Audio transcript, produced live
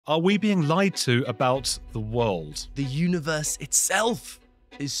Are we being lied to about the world? The universe itself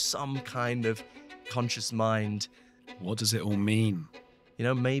is some kind of conscious mind. What does it all mean? You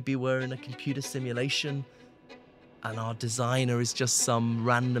know, maybe we're in a computer simulation and our designer is just some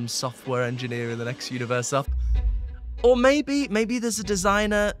random software engineer in the next universe up. Or maybe there's a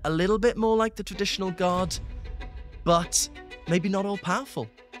designer a little bit more like the traditional god, but maybe not all powerful.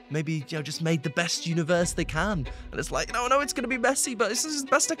 Maybe, just made the best universe they can. And it's like, no, it's going to be messy, but this is the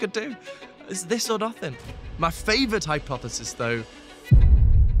best I could do. It's this or nothing. My favorite hypothesis, though.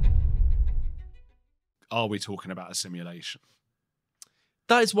 Are we talking about a simulation?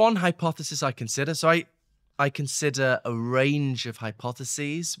 That is one hypothesis I consider. So I consider a range of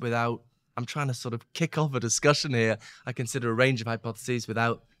hypotheses without, I'm trying to sort of kick off a discussion here. I consider a range of hypotheses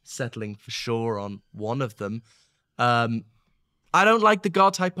without settling for sure on one of them. I don't like the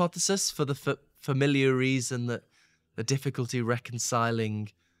God hypothesis for the familiar reason that the difficulty reconciling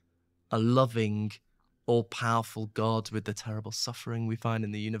a loving, all-powerful God with the terrible suffering we find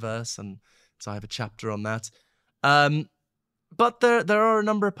in the universe, and so I have a chapter on that. But there are a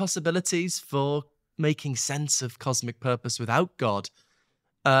number of possibilities for making sense of cosmic purpose without God.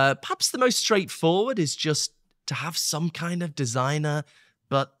 Perhaps the most straightforward is just to have some kind of designer,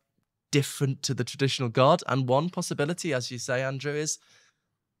 but different to the traditional God. And one possibility, as you say, Andrew, is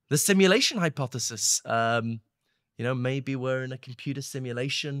the simulation hypothesis. Maybe we're in a computer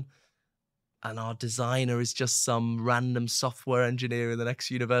simulation and our designer is just some random software engineer in the next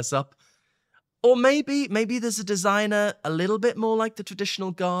universe up. Or maybe there's a designer a little bit more like the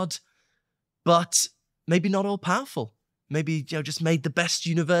traditional God, but maybe not all powerful. Maybe, just made the best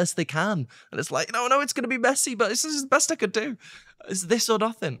universe they can. And it's like, no, it's going to be messy, but this is the best I could do. It's this or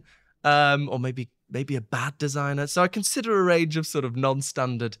nothing. Or maybe a bad designer. So I consider a range of sort of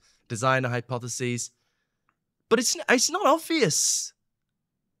non-standard designer hypotheses. But it's not obvious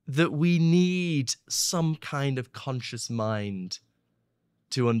that we need some kind of conscious mind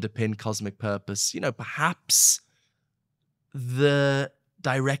to underpin cosmic purpose. Perhaps the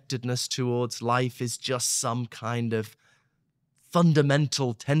directedness towards life is just some kind of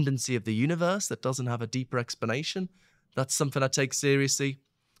fundamental tendency of the universe that doesn't have a deeper explanation. That's something I take seriously.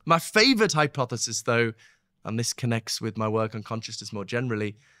 My favorite hypothesis, though, and this connects with my work on consciousness more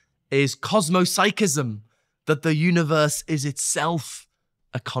generally, is Cosmo-psychism, that the universe is itself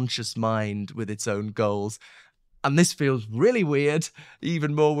a conscious mind with its own goals. And this feels really weird,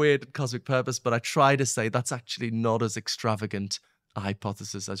 even more weird than cosmic purpose, but I try to say that's actually not as extravagant a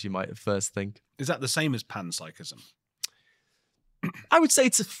hypothesis as you might at first think. Is that the same as panpsychism? I would say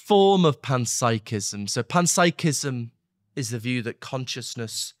it's a form of panpsychism. So panpsychism is the view that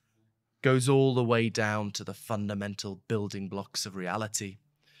consciousness goes all the way down to the fundamental building blocks of reality.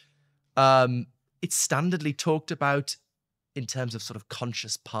 It's standardly talked about in terms of sort of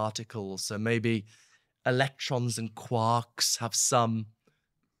conscious particles. So maybe electrons and quarks have some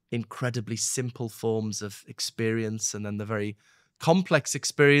incredibly simple forms of experience, and then the very complex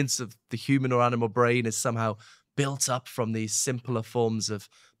experience of the human or animal brain is somehow built up from these simpler forms of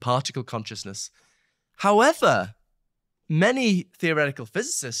particle consciousness. However, many theoretical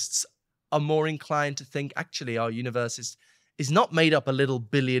physicists are more inclined to think actually our universe is not made up of little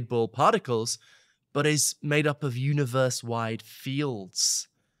billiard ball particles, but is made up of universe-wide fields.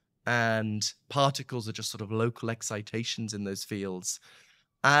 And particles are just sort of local excitations in those fields.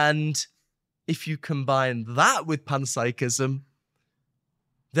 And if you combine that with panpsychism,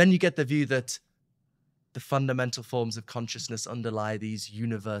 then you get the view that the fundamental forms of consciousness underlie these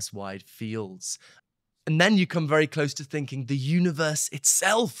universe-wide fields. And then you come very close to thinking the universe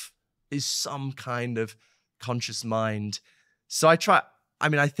itself is some kind of conscious mind. So I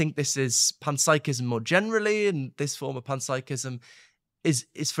think this is panpsychism more generally, and this form of panpsychism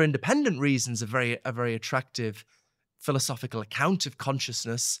is for independent reasons a very attractive philosophical account of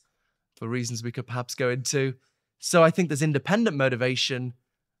consciousness for reasons we could perhaps go into. So I think there's independent motivation,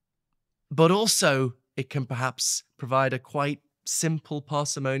 but also it can perhaps provide a quite simple,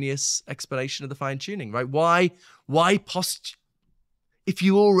 parsimonious explanation of the fine-tuning, right? Why if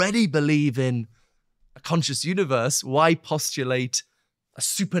you already believe in a conscious universe, why postulate a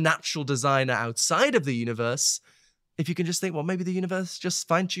supernatural designer outside of the universe if you can just think, well, maybe the universe just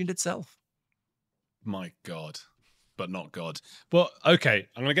fine-tuned itself? My God, but not God. Well, okay,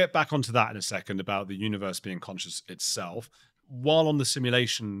 I'm going to get back onto that in a second about the universe being conscious itself. While on the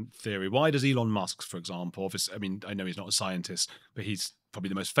simulation theory, why does Elon Musk, for example, I know he's not a scientist, but he's probably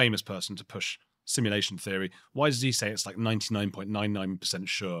the most famous person to push simulation theory. Why does he say it's like 99.99%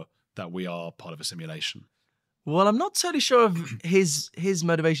 sure that we are part of a simulation? Well, I'm not totally sure of his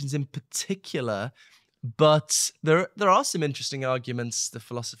motivations in particular. But there are some interesting arguments the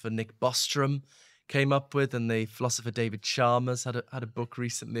philosopher Nick Bostrom came up with, and the philosopher David Chalmers had a book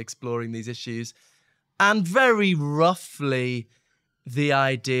recently exploring these issues. And very roughly, the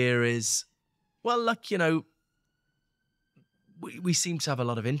idea is, well, look, you know, we seem to have a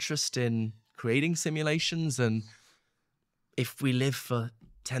lot of interest in creating simulations, and if we live for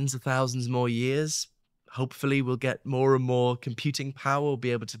tens of thousands more years, hopefully we'll get more and more computing power, we'll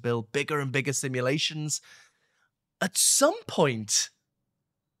be able to build bigger and bigger simulations. At some point,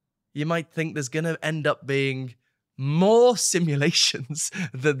 you might think there's going to end up being more simulations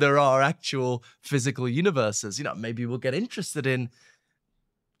than there are actual physical universes. You know, maybe we'll get interested in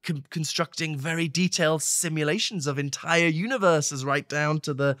constructing very detailed simulations of entire universes, right down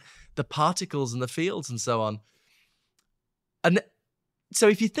to the particles and the fields and so on. And so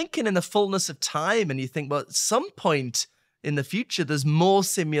if you're thinking in the fullness of time and you think, well, at some point in the future, there's more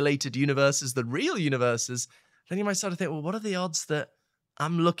simulated universes than real universes, then you might start to think, well, what are the odds that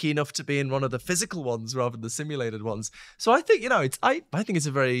I'm lucky enough to be in one of the physical ones rather than the simulated ones? So I think, you know, I think it's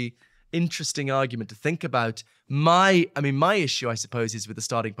a very interesting argument to think about. My issue, I suppose, is with the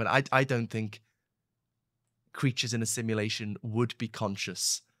starting point. I don't think creatures in a simulation would be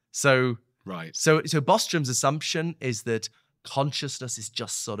conscious. So right. So Bostrom's assumption is that consciousness is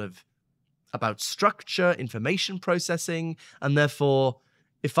just sort of about structure, information processing, and therefore,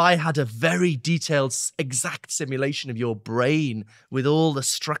 if I had a very detailed, exact simulation of your brain with all the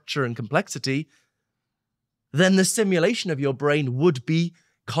structure and complexity, then the simulation of your brain would be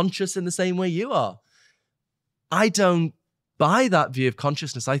conscious in the same way you are. I don't buy that view of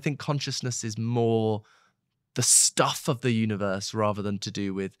consciousness. I think consciousness is more the stuff of the universe rather than to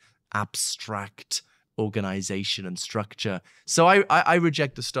do with abstract organization and structure. So I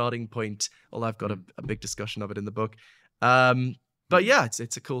reject the starting point, although I've got a big discussion of it in the book. But yeah,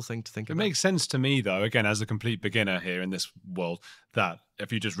 it's a cool thing to think about. It makes sense to me, though, again, as a complete beginner here in this world, that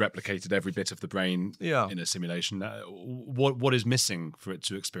if you just replicated every bit of the brain in a simulation, what is missing for it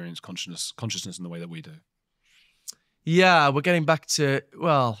to experience consciousness in the way that we do? Yeah, we're getting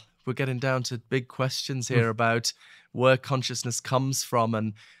down to big questions here about where consciousness comes from.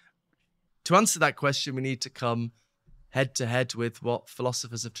 And to answer that question, we need to come head to head with what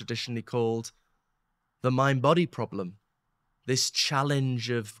philosophers have traditionally called the mind-body problem. This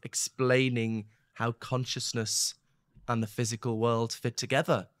challenge of explaining how consciousness and the physical world fit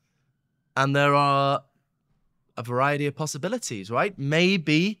together. And there are a variety of possibilities, right?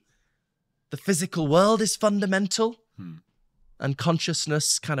 Maybe the physical world is fundamental and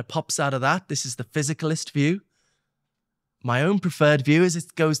consciousness kind of pops out of that. This is the physicalist view. My own preferred view is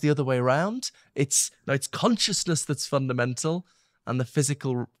it goes the other way around. It's consciousness that's fundamental, and the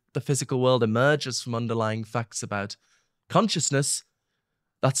physical world emerges from underlying facts about consciousness.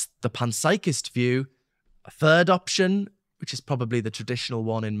 That's the panpsychist view. A third option, which is probably the traditional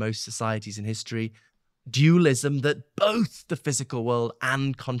one in most societies in history, dualism, that both the physical world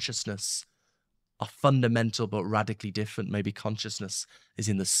and consciousness are fundamental but radically different. Maybe consciousness is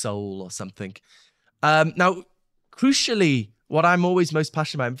in the soul or something. Now, crucially, what I'm always most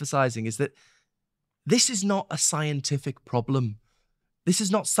passionate about emphasizing is that this is not a scientific problem. This is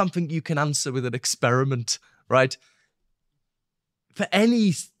not something you can answer with an experiment, right? For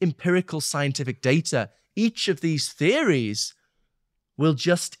any empirical scientific data, each of these theories will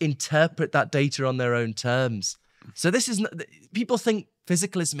just interpret that data on their own terms. So this is not, people think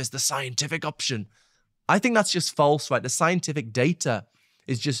physicalism is the scientific option. I think that's just false, right? The scientific data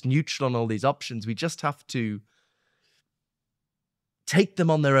is just neutral on all these options. We just have to take them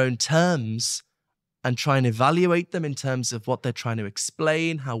on their own terms and try and evaluate them in terms of what they're trying to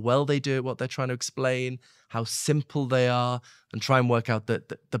explain, how well they do it, what they're trying to explain, how simple they are, and try and work out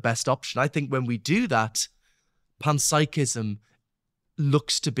the best option. I think when we do that, panpsychism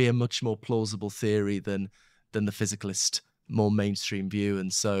looks to be a much more plausible theory than the physicalist, more mainstream view.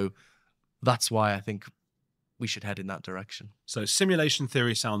 And so that's why I think we should head in that direction. So simulation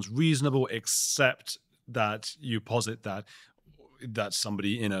theory sounds reasonable, except that you posit that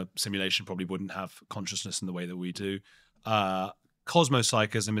somebody in a simulation probably wouldn't have consciousness in the way that we do.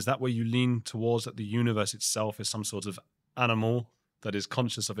 Cosmo-psychism, is that where you lean towards that the universe itself is some sort of animal that is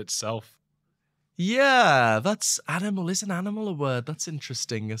conscious of itself? Yeah, that's animal. Is an animal a word? That's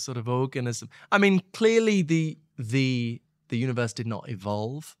interesting. A sort of organism. I mean, clearly the universe did not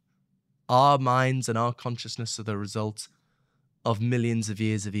evolve. Our minds and our consciousness are the result of millions of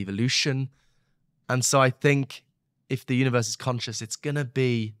years of evolution. And so I think if the universe is conscious, it's going to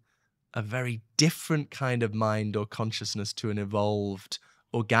be a very different kind of mind or consciousness to an evolved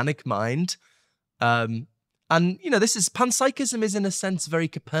organic mind. And, you know, panpsychism is in a sense very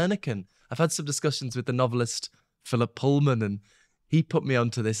Copernican. I've had some discussions with the novelist Philip Pullman, and he put me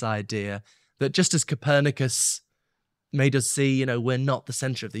onto this idea that just as Copernicus made us see, we're not the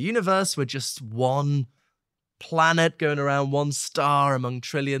center of the universe, we're just one planet going around one star among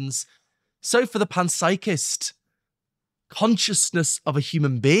trillions. So for the panpsychist, consciousness of a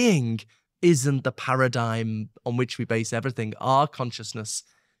human being isn't the paradigm on which we base everything. Our consciousness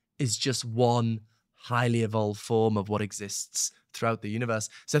is just one highly evolved form of what exists throughout the universe.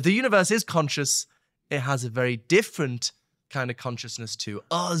 So if the universe is conscious, it has a very different kind of consciousness to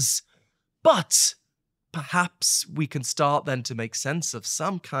us. But perhaps we can start then to make sense of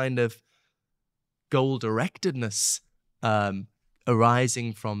some kind of goal-directedness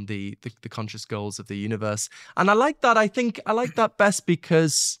arising from the conscious goals of the universe. And I like that. I think I like that best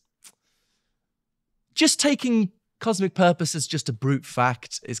because just taking cosmic purpose as just a brute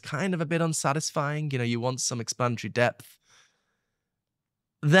fact is kind of a bit unsatisfying. You want some explanatory depth.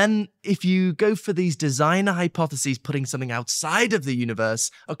 Then if you go for these designer hypotheses, putting something outside of the universe,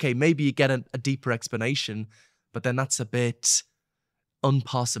 okay, maybe you get a deeper explanation, but then that's a bit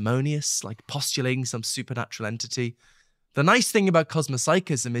unparsimonious, like postulating some supernatural entity. The nice thing about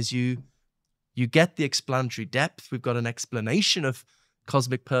Cosmo-psychism is you get the explanatory depth. We've got an explanation of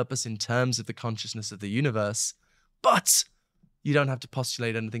cosmic purpose in terms of the consciousness of the universe, but you don't have to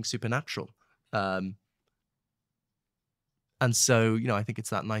postulate anything supernatural. And so, I think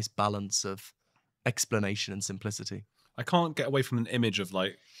it's that nice balance of explanation and simplicity. I can't get away from an image of,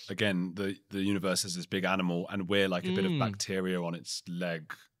 like, again, the universe is this big animal and we're like a bit of bacteria on its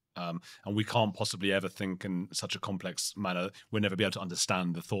leg. And we can't possibly ever think in such a complex manner. We'll never be able to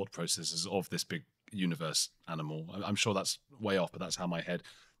understand the thought processes of this big universe animal. I'm sure that's way off, but that's how my head,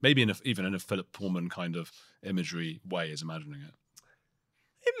 maybe even in a Philip Pullman kind of imagery way, is imagining it.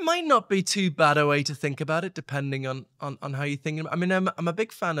 It might not be too bad a way to think about it, depending on how you think. I mean, I'm a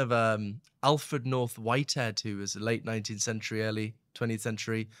big fan of Alfred North Whitehead, who was a late 19th century, early 20th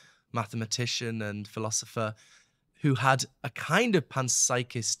century mathematician and philosopher who had a kind of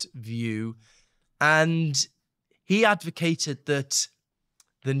panpsychist view. And he advocated that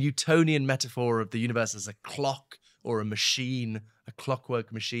the Newtonian metaphor of the universe as a clock or a machine, a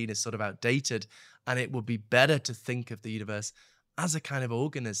clockwork machine, is sort of outdated. And it would be better to think of the universe as a kind of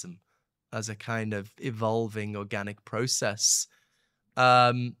organism, as a kind of evolving organic process.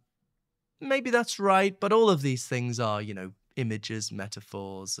 Maybe that's right, but all of these things are, images,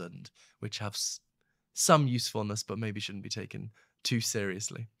 metaphors, and which have some usefulness, but maybe shouldn't be taken too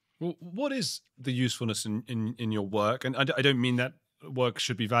seriously. Well, what is the usefulness in your work? And I don't mean that work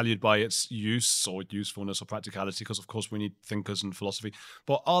should be valued by its use or usefulness or practicality, because of course we need thinkers and philosophy.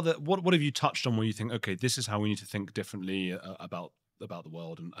 But what have you touched on where you think, okay, this is how we need to think differently about the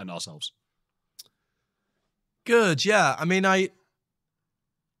world and ourselves? Good, yeah. I mean, I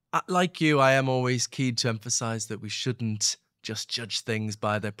like you, I am always keen to emphasize that we shouldn't just judge things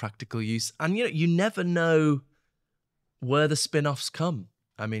by their practical use. And you never know where the spin-offs come.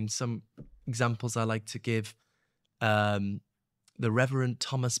 I mean, some examples I like to give. The Reverend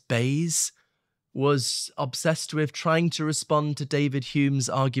Thomas Bayes was obsessed with trying to respond to David Hume's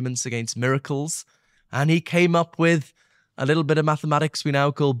arguments against miracles. And he came up with a little bit of mathematics we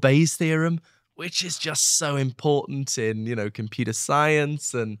now call Bayes' theorem, which is just so important in, computer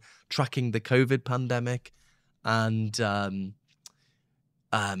science and tracking the COVID pandemic and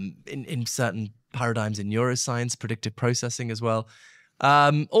in certain paradigms in neuroscience, predictive processing as well.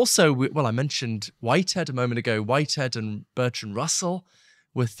 Also, I mentioned Whitehead a moment ago. Whitehead and Bertrand Russell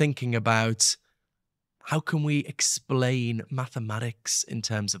were thinking about how can we explain mathematics in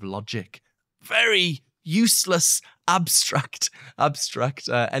terms of logic? Very useless, abstract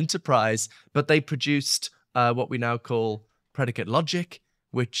enterprise, but they produced what we now call predicate logic,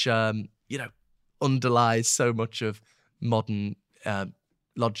 which underlies so much of modern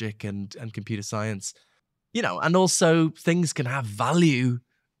logic and computer science. And also things can have value,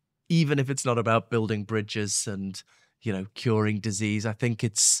 even if it's not about building bridges and, curing disease. I think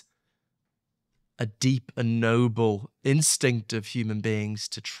it's a deep and noble instinct of human beings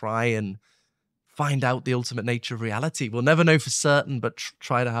to try and find out the ultimate nature of reality. We'll never know for certain, but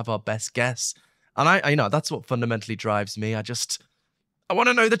try to have our best guess. And I that's what fundamentally drives me. I want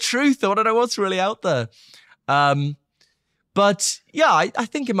to know the truth. I want to know what's really out there. But yeah, I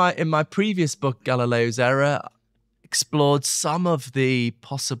think in my previous book, Galileo's Error, explored some of the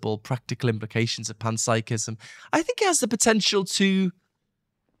possible practical implications of panpsychism. I think it has the potential to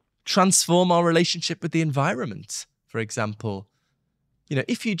transform our relationship with the environment. For example,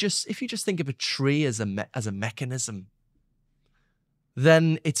 if you just think of a tree as a mechanism,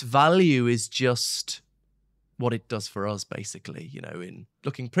 then its value is just what it does for us, basically, in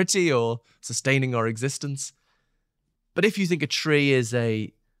looking pretty or sustaining our existence. But if you think a tree is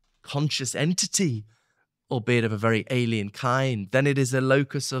a conscious entity, albeit of a very alien kind, then it is a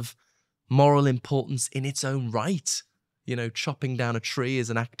locus of moral importance in its own right. Chopping down a tree is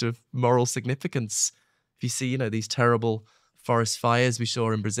an act of moral significance. If you see, these terrible forest fires we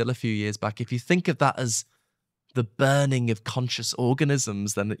saw in Brazil a few years back, if you think of that as the burning of conscious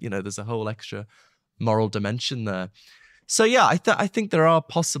organisms, then, there's a whole extra moral dimension there. So, yeah, I think there are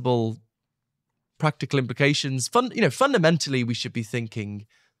possible practical implications. Fundamentally, we should be thinking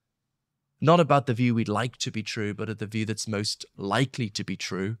not about the view we'd like to be true, but at the view that's most likely to be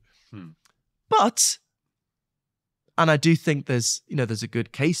true. But, and I do think there's a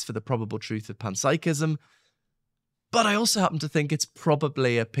good case for the probable truth of panpsychism, but I also happen to think it's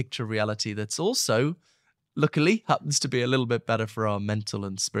probably a picture reality that's also, luckily, happens to be a little bit better for our mental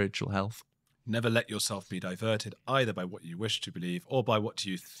and spiritual health. Never let yourself be diverted either by what you wish to believe or by what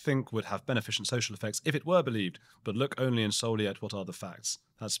you think would have beneficent social effects if it were believed, but look only and solely at what are the facts.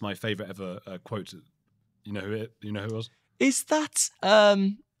 That's my favourite ever quote. You know who it was? Is that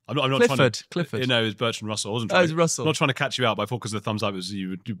I'm not Clifford? trying to, Clifford. It was Bertrand Russell. I wasn't Oh, trying it's Russell. I'm not trying to catch you out, but I thought because of the thumbs up, you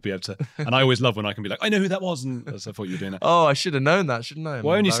would be able to. And I always love when I can be like, I know who that was, and so I thought you were doing that. Oh, I should have known that, shouldn't I?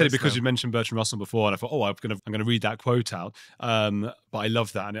 Well, I only said it because you mentioned Bertrand Russell before, and I thought, I'm gonna read that quote out. But I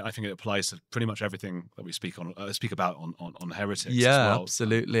love that, and I think it applies to pretty much everything that we speak about on heretics. Yeah, as well.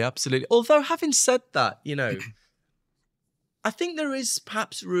 absolutely. Although, having said that, I think there is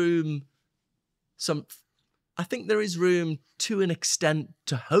perhaps room. I think there is room to an extent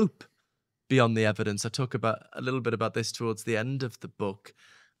to hope beyond the evidence. I talk about a little bit about this towards the end of the book.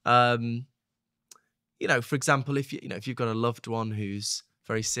 For example, if you've got a loved one who's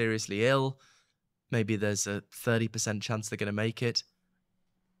very seriously ill, maybe there's a 30% chance they're going to make it.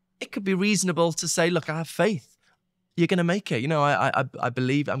 It could be reasonable to say, look, I have faith. You're going to make it. I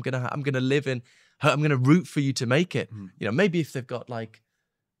believe I'm going to live in. I'm going to root for you to make it. Maybe if they've got like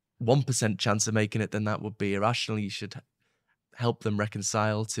 1% chance of making it, then that would be irrational. You should help them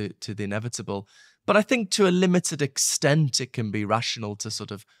reconcile to the inevitable. But I think to a limited extent, it can be rational to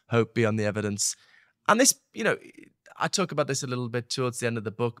sort of hope beyond the evidence. And this, I talk about this a little bit towards the end of the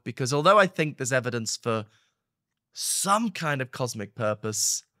book, because although I think there's evidence for some kind of cosmic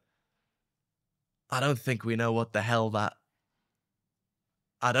purpose, I don't think we know what the hell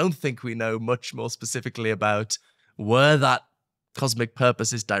I don't think we know much more specifically about where that cosmic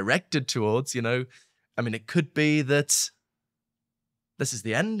purpose is directed towards. It could be that this is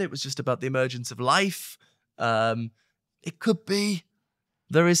the end. It was just about the emergence of life. It could be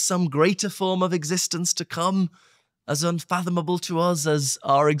there is some greater form of existence to come, as unfathomable to us as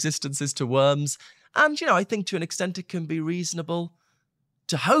our existence is to worms. And, I think to an extent it can be reasonable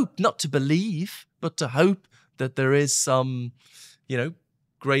to hope, not to believe, but to hope that there is some,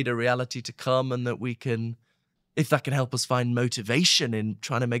 greater reality to come, and that we can, if that can help us find motivation in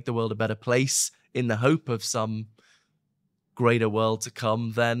trying to make the world a better place in the hope of some greater world to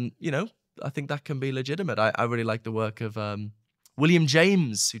come, then, I think that can be legitimate. I really like the work of William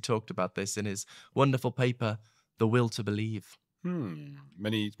James, who talked about this in his wonderful paper, The Will to Believe.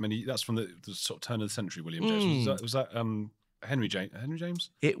 Many, that's from the sort of turn of the century, William James. Was that Henry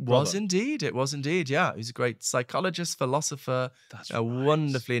James? It was indeed. Yeah, he's a great psychologist, philosopher,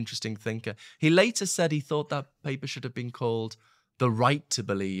 wonderfully interesting thinker. He later said he thought that paper should have been called The Right to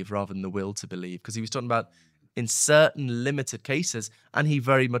Believe rather than The Will to Believe, because he was talking about in certain limited cases, and he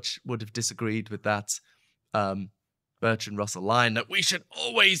very much would have disagreed with that Bertrand Russell line that we should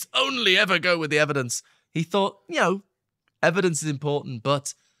always only ever go with the evidence. He thought, evidence is important,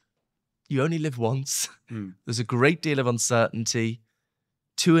 but you only live once. There's a great deal of uncertainty.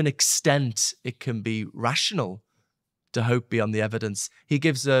 To an extent, it can be rational to hope beyond the evidence. He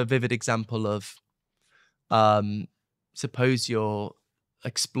gives a vivid example of, suppose you're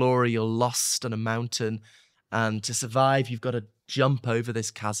explorer, you're lost on a mountain, and to survive, you've got to jump over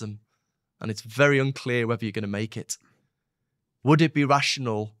this chasm, and it's very unclear whether you're going to make it. Would it be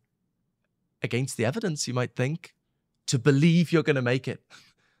rational, against the evidence, you might think, to believe you're going to make it?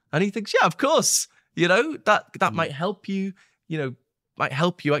 And he thinks, yeah, of course, that might help you, might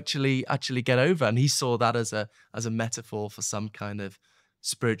help you actually get over. And he saw that as a metaphor for some kind of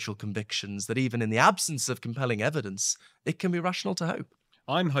spiritual convictions, that even in the absence of compelling evidence, it can be rational to hope.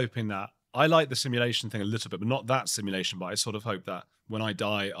 I'm hoping that I like the simulation thing a little bit, but not that simulation. But I sort of hope that when I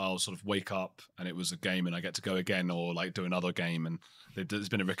die, I'll sort of wake up and it was a game and I get to go again, or like do another game. And there's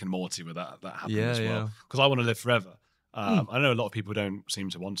been a Rick and Morty with that happening as well. Because I want to live forever. I know a lot of people don't seem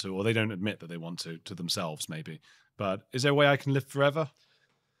to want to, or they don't admit that they want to themselves, maybe. But is there a way I can live forever?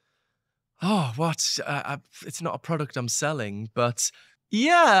 Oh, what? It's not a product I'm selling, but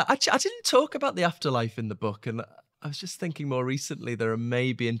yeah, I didn't talk about the afterlife in the book, and I was just thinking more recently there are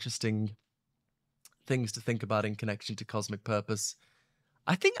maybe interesting things to think about in connection to cosmic purpose.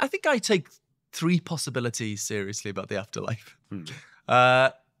 I think I take 3 possibilities seriously about the afterlife.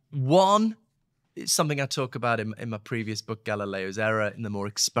 One, it's something I talk about in my previous book, Galileo's Error, in the more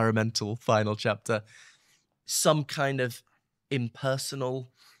experimental final chapter. Some kind of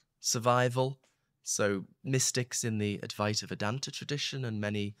impersonal survival. So mystics in the Advaita Vedanta tradition and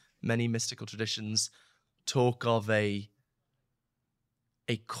many mystical traditions talk of a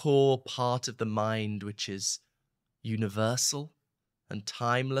core part of the mind which is universal and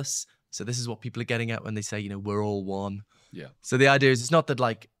timeless. So this is what people are getting at when they say, we're all one. Yeah. So the idea is, it's not that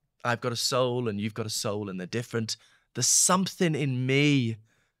like I've got a soul and you've got a soul and they're different. There's something in me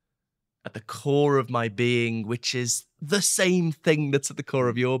at the core of my being, which is the same thing that's at the core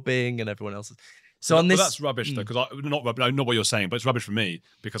of your being and everyone else's. So on this, that's rubbish though, because not what you're saying, but it's rubbish for me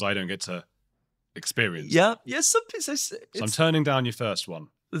because I don't get to experience. Yeah. So I'm turning down your first one.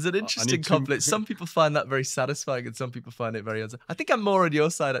 There's an interesting conflict. Some people find that very satisfying, and some people find it very I think I'm more on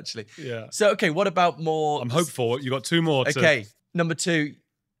your side actually. Yeah. So okay, what about more? I'm hopeful. You got 2 more. Okay, number 2.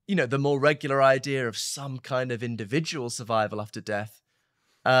 The more regular idea of some kind of individual survival after death.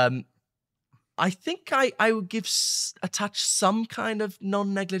 I think I would attach some kind of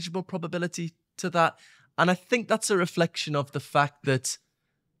non-negligible probability to that. And I think that's a reflection of the fact that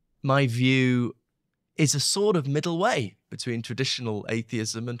my view is a sort of middle way between traditional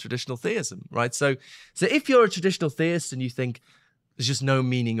atheism and traditional theism, right? So if you're a traditional theist and you think there's just no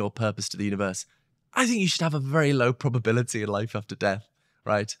meaning or purpose to the universe, I think you should have a very low probability in life after death,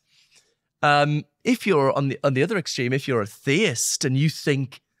 right? If you're on the other extreme, if you're a theist and you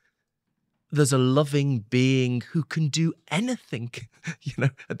think there's a loving being who can do anything,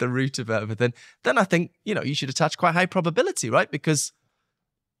 at the root of everything, then I think, you should attach quite high probability, right? Because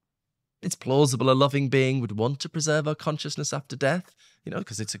it's plausible a loving being would want to preserve our consciousness after death,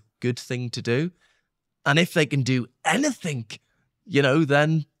 because it's a good thing to do. And if they can do anything,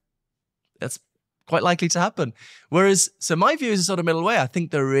 then that's quite likely to happen. Whereas, so my view is a sort of middle way. I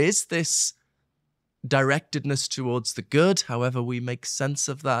think there is this directedness towards the good, however we make sense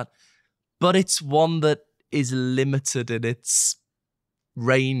of that. But it's one that is limited in its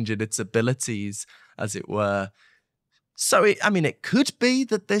range and its abilities, as it were. So, it could be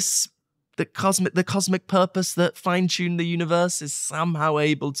that the cosmic purpose that fine-tuned the universe is somehow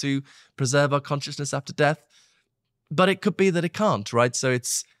able to preserve our consciousness after death. But it could be that it can't, right? So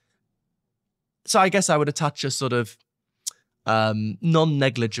I guess I would attach a sort of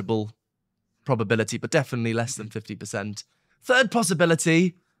non-negligible probability, but definitely less than 50%. Third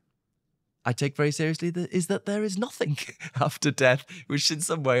possibility I take very seriously is that there is nothing after death, which in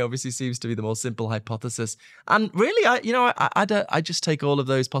some way obviously seems to be the more simple hypothesis. And really, I just take all of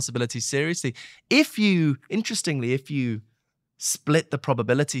those possibilities seriously. Interestingly, if you split the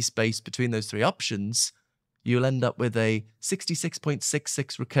probability space between those 3 options, you'll end up with a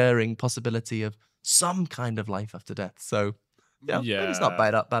 66.66 recurring possibility of some kind of life after death. So maybe it's not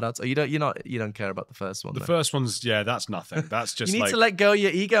bad odds. You don't care about the first one. The first one's that's nothing. That's just you need to let go of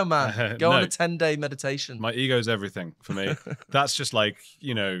your ego, man. Go on a 10-day meditation. My ego's everything for me. That's just like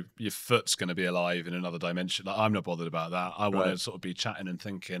your foot's going to be alive in another dimension. Like, I'm not bothered about that. I want to sort of be chatting and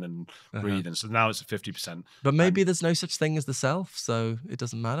thinking and breathing. So now it's at 50%. But maybe there's no such thing as the self, so it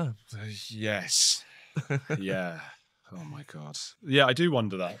doesn't matter. Yes. Yeah. Oh my God. Yeah, I do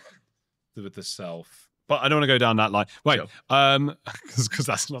wonder that with the self. But I don't want to go down that line. Wait, because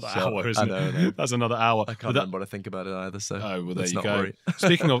that's another hour, isn't it? That's another hour. I can't remember what I think about it either. So there you go.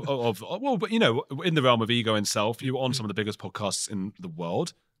 Speaking of but in the realm of ego and self, you were on some of the biggest podcasts in the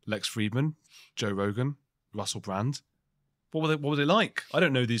world: Lex Fridman, Joe Rogan, Russell Brand. What were they like? I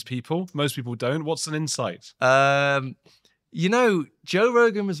don't know these people. Most people don't. What's an insight? Joe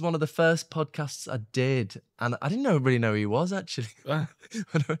Rogan was one of the first podcasts I did, and I didn't really know who he was, actually.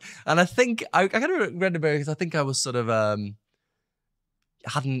 And I think, I kind of regret it because I think I was sort of,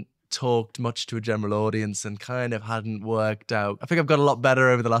 hadn't talked much to a general audience and kind of hadn't worked out. I think I've got a lot better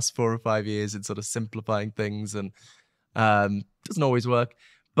over the last 4 or 5 years in sort of simplifying things, and doesn't always work.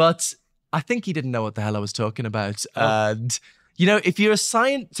 But I think he didn't know what the hell I was talking about. And, if you're a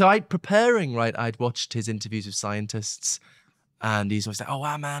scientist, so I'd watched his interviews with scientists. And he's always like, oh,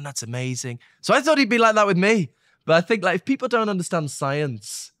 wow, man, that's amazing. So I thought he'd be like that with me. But I think if people don't understand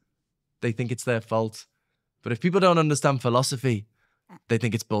science, they think it's their fault. But if people don't understand philosophy, they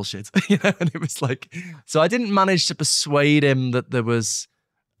think it's bullshit. And it was like, so I didn't manage to persuade him that there was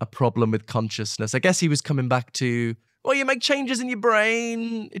a problem with consciousness. I guess he was coming back to Well, you make changes in your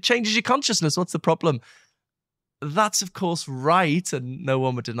brain. It changes your consciousness. What's the problem? That's, of course, right, and no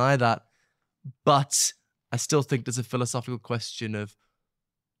one would deny that. But I still think there's a philosophical question of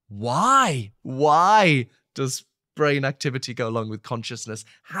why? Why does brain activity go along with consciousness?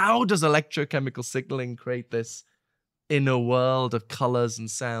 How does electrochemical signaling create this inner world of colors and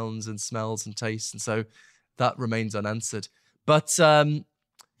sounds and smells and tastes? And so that remains unanswered. But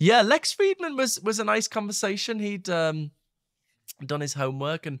yeah, Lex Fridman was a nice conversation. He'd done his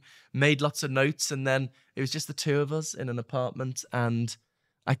homework and made lots of notes, and then it was just the two of us in an apartment. And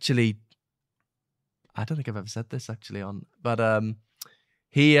actually, I don't think I've ever said this actually but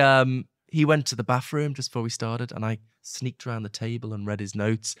he went to the bathroom just before we started, and I sneaked around the table and read his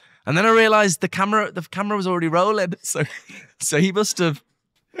notes. And then I realized the camera was already rolling. So he must have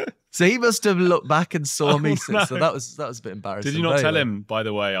looked back and saw me. No. So that was a bit embarrassing. Did you not tell him, by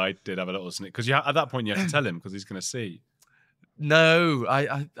the way, I did have a little sneak? Because at that point you have to tell him because he's going to see. No,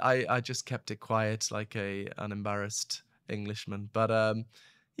 I just kept it quiet like an embarrassed Englishman. But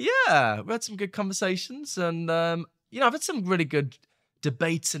yeah, we had some good conversations, and I've had some really good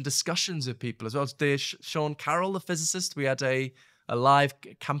debates and discussions with people as well. There's Sean Carroll, the physicist. We had a live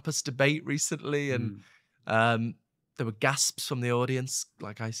campus debate recently, and there were gasps from the audience.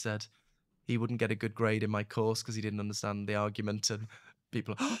 Like I said, he wouldn't get a good grade in my course because he didn't understand the argument, and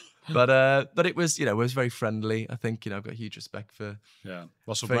people. But it was, it was very friendly. I think, I've got huge respect for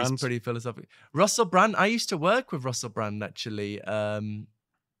Russell for his Brand. pretty philosophical. Russell Brand. I used to work with Russell Brand actually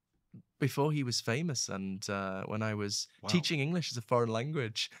before he was famous, and when I was teaching English as a foreign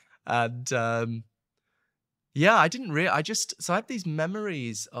language, and yeah, I didn't really. So I have these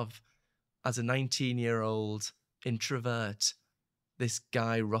memories of as a 19-year-old introvert, this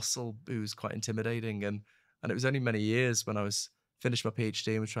guy Russell who was quite intimidating, and it was only many years when I was finished my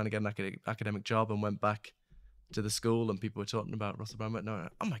PhD and was trying to get an academic job and went back to the school and people were talking about Russell Brand. I went, no,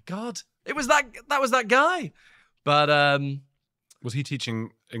 oh my God, that was that guy. But was he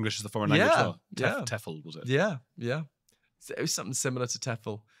teaching English as a foreign language? As well? Yeah. TEFL, was it? Yeah. So it was something similar to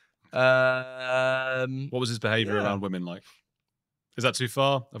TEFL. What was his behavior around women like? Is that too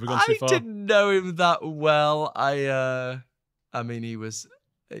far? Have we gone too far? I didn't know him that well. I mean, he was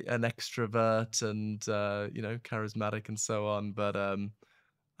an extrovert and charismatic and so on, but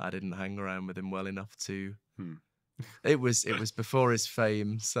I didn't hang around with him well enough to. It was before his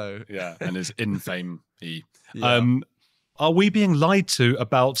fame, so yeah, and his infame. Are we being lied to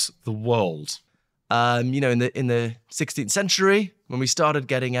about the world? In the 16th century, when we started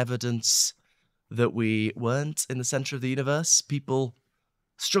getting evidence that we weren't in the center of the universe, people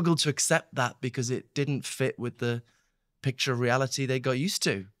struggled to accept that because it didn't fit with the picture of reality they got used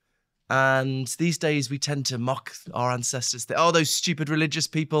to. And these days we tend to mock our ancestors. Those stupid religious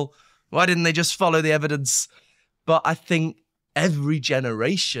people. Why didn't they just follow the evidence? But I think every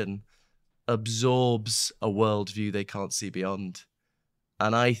generation absorbs a worldview they can't see beyond.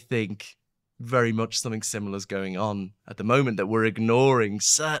 And I think very much something similar is going on at the moment, that we're ignoring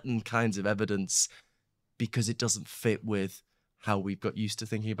certain kinds of evidence because it doesn't fit with how we've got used to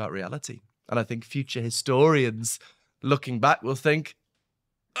thinking about reality. And I think future historians looking back will think,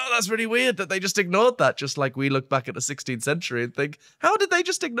 oh, that's really weird that they just ignored that, just like we look back at the 16th century and think, how did they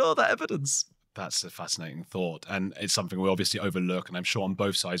just ignore that evidence? That's a fascinating thought, and it's something we obviously overlook, and I'm sure on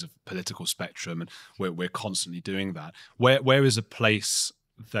both sides of political spectrum, and we're constantly doing that. Where is a place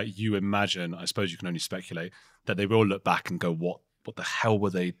that you imagine, I suppose you can only speculate, that they will look back and go, what the hell were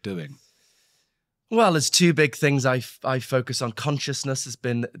they doing? Well, there's two big things I focus on. Consciousness has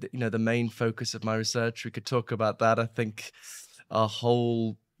been, the main focus of my research. We could talk about that. I think our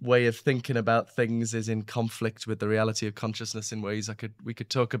whole way of thinking about things is in conflict with the reality of consciousness in ways we could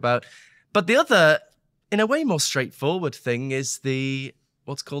talk about. But the other, in a way more straightforward thing, is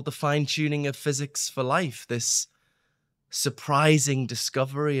what's called the fine-tuning of physics for life. This surprising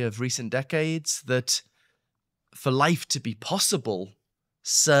discovery of recent decades that for life to be possible,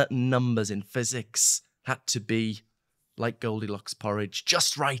 certain numbers in physics had to be like Goldilocks porridge,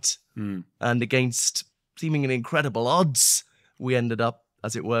 just right. And against seemingly incredible odds, we ended up,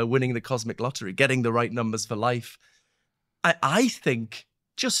 as it were, winning the cosmic lottery, getting the right numbers for life. I think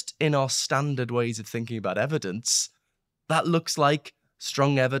just in our standard ways of thinking about evidence, that looks like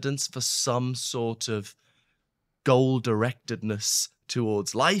strong evidence for some sort of goal-directedness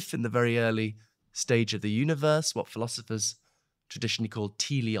towards life in the very early stage of the universe, what philosophers traditionally call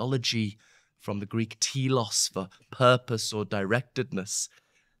teleology, from the Greek telos, for purpose or directedness.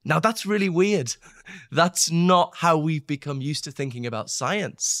 Now, that's really weird. That's not how we've become used to thinking about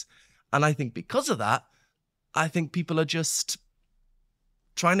science. And I think because of that, I think people are just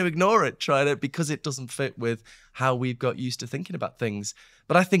trying to ignore it, because it doesn't fit with how we've got used to thinking about things.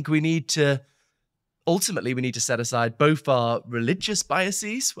 But I think ultimately we need to set aside both our religious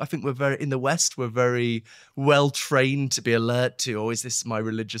biases. I think in the West, we're very well trained to be alert to, oh, is this my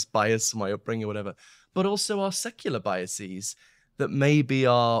religious bias, my upbringing, or whatever. But also our secular biases that maybe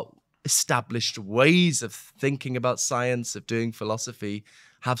are established ways of thinking about science, of doing philosophy,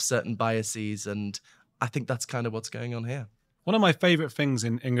 have certain biases. And I think that's kind of what's going on here. One of my favorite things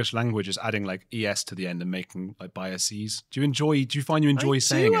in English language is adding like es to the end and making like biases. Do you find you enjoy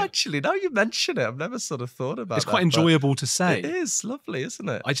saying it? Actually, now you mention it, I've never sort of thought about it. It's quite enjoyable to say. It is lovely, isn't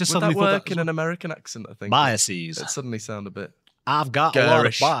it? I just Would suddenly that thought work that in an American accent, I think? Biases. It suddenly sound a bit... I've got a lot of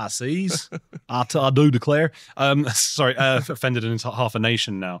garish. biases. I do declare. Sorry, offended half a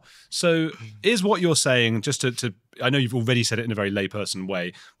nation now. So is what you're saying, just to I know you've already said it in a very layperson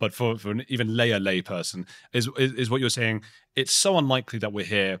way, but for an even lay person, is what you're saying, it's so unlikely that we're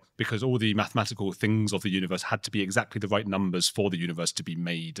here because all the mathematical things of the universe had to be exactly the right numbers for the universe to be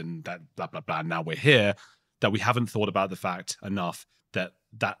made, and that blah, blah, blah. Now we're here, that we haven't thought about the fact enough that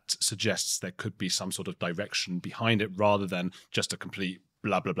suggests there could be some sort of direction behind it rather than just a complete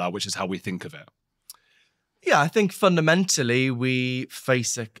blah, blah, blah, which is how we think of it. Yeah, I think fundamentally we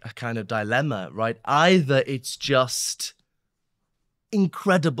face a kind of dilemma, right? Either it's just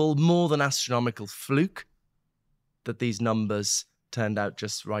incredible, more than astronomical fluke that these numbers turned out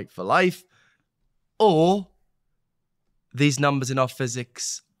just right for life, or these numbers in our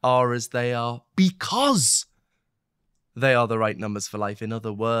physics are as they are because they are the right numbers for life. In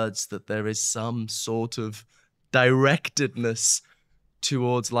other words, that there is some sort of directedness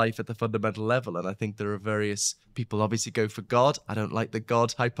towards life at the fundamental level. And I think there are various people obviously go for God. I don't like the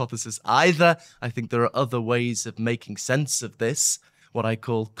God hypothesis either. I think there are other ways of making sense of this, what I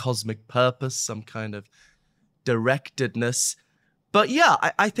call cosmic purpose, some kind of directedness. But yeah,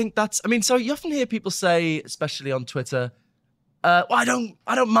 I think that's, so you often hear people say, especially on Twitter, well, I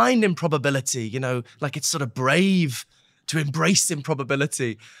don't mind improbability, like it's sort of brave to embrace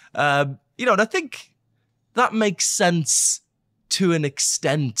improbability. And I think that makes sense to an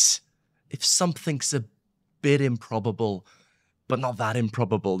extent. If something's a bit improbable, but not that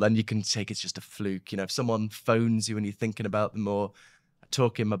improbable, then you can take it's just a fluke. If someone phones you and you're thinking about them, or I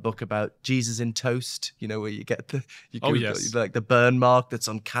talk in my book about Jesus in toast, where you get like the burn mark that's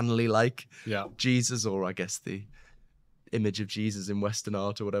uncannily like Jesus, or I guess the image of Jesus in Western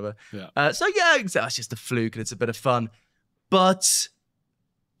art or whatever. So it's just a fluke and it's a bit of fun. But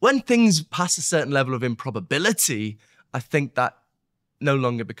when things pass a certain level of improbability, I think that no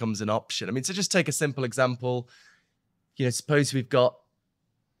longer becomes an option. So just take a simple example. Suppose we've got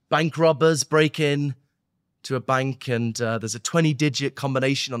bank robbers break in to a bank and there's a 20-digit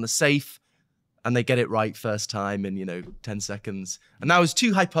combination on the safe and they get it right first time in, 10 seconds. And now there's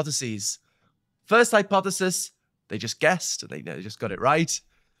two hypotheses. First hypothesis, they just guessed and they just got it right.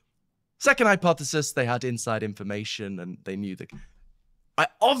 Second hypothesis, they had inside information and they knew that.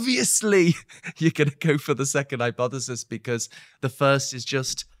 Obviously, you're going to go for the second hypothesis because the first is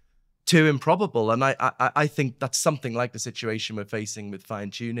just too improbable. And I think that's something like the situation we're facing with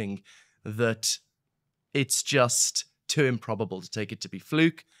fine-tuning, that it's just too improbable to take it to be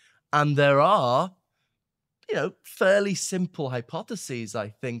fluke. And there are, fairly simple hypotheses, I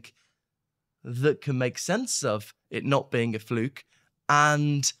think, that can make sense of it not being a fluke.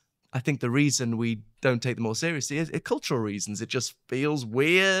 And I think the reason we don't take them more seriously is cultural reasons. It just feels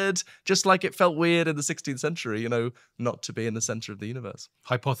weird, just like it felt weird in the 16th century, not to be in the center of the universe.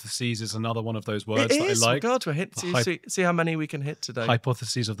 Hypotheses is another one of those words that I like. God, we're hit. See how many we can hit today.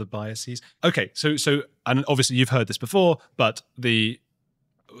 Hypotheses of the biases. Okay, so and obviously you've heard this before, but the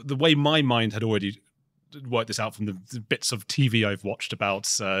way my mind had already worked this out from the bits of TV I've watched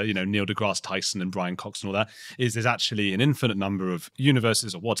about, Neil deGrasse Tyson and Brian Cox and all that, is there's actually an infinite number of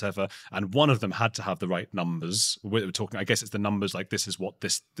universes or whatever, and one of them had to have the right numbers. We're talking, I guess it's the numbers like this is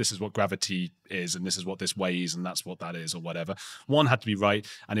what gravity is, and this is what this weighs, and that's what that is, or whatever. One had to be right,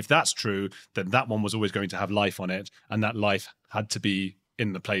 and if that's true, then that one was always going to have life on it, and that life had to be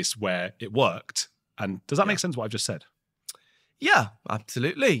in the place where it worked. And does that make sense what I've just said? Yeah,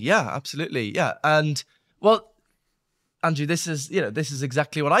 absolutely. Yeah. And well, Andrew, this is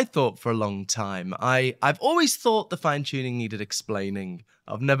exactly what I thought for a long time. I've always thought the fine-tuning needed explaining.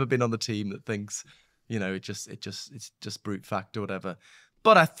 I've never been on the team that thinks, it's just brute fact or whatever.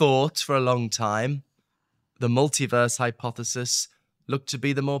 But I thought for a long time the multiverse hypothesis looked to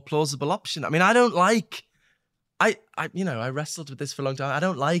be the more plausible option. I don't like I wrestled with this for a long time. I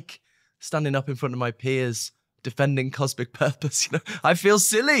don't like standing up in front of my peers defending cosmic purpose. I feel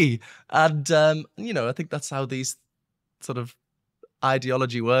silly. And, I think that's how these sort of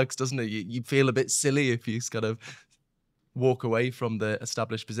ideology works, doesn't it? You feel a bit silly if you kind of walk away from the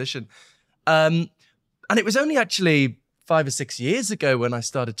established position. And it was only actually 5 or 6 years ago when I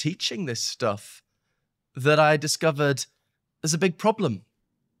started teaching this stuff that I discovered there's a big problem,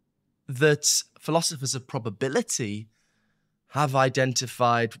 that philosophers of probability have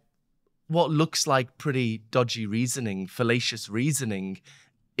identified what looks like pretty dodgy reasoning, fallacious reasoning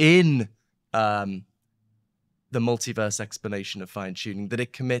in the multiverse explanation of fine-tuning, that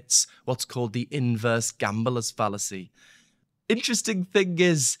it commits what's called the inverse gambler's fallacy. Interesting thing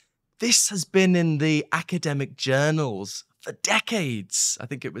is, this has been in the academic journals for decades. I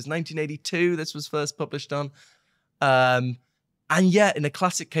think it was 1982 this was first published on. And yet, in a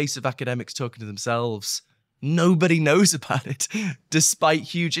classic case of academics talking to themselves, nobody knows about it, despite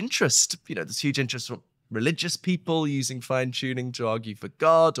huge interest. You know, there's huge interest from religious people using fine-tuning to argue for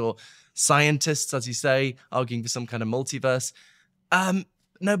God, or scientists, as you say, arguing for some kind of multiverse.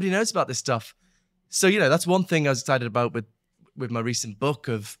 Nobody knows about this stuff. So, you know, that's one thing I was excited about with my recent book,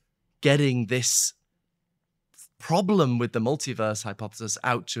 of getting this problem with the multiverse hypothesis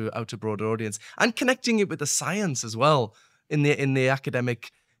out to a broader audience, and connecting it with the science as well in the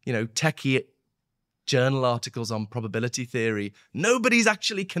academic, you know, techie journal articles on probability theory. Nobody's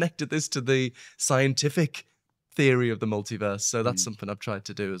actually connected this to the scientific theory of the multiverse. So that's something I've tried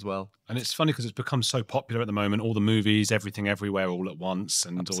to do as well. And it's funny because it's become so popular at the moment. All the movies, Everything Everywhere All at Once,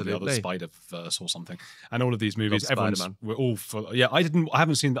 and Absolutely. all the other Spider-Verse or something. And all of these movies, Love everyone's, Spider-Man. we're all for, yeah, I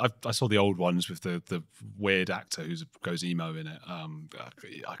haven't seen, I saw the old ones with the weird actor who goes emo in it. I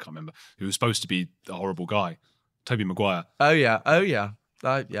can't remember. Who was supposed to be a horrible guy. Tobey Maguire. Oh yeah.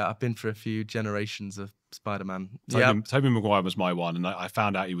 I've been for a few generations of Spider-Man. Tobey Maguire was my one, and I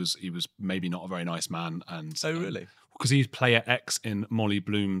found out he was maybe not a very nice man. And Oh really? Because he's player X in Molly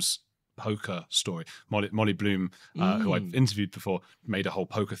Bloom's poker story. Molly Bloom, who I've interviewed before, made a whole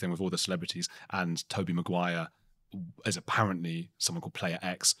poker thing with all the celebrities, and Tobey Maguire is apparently someone called Player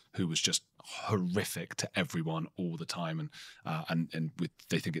X, who was just horrific to everyone all the time, and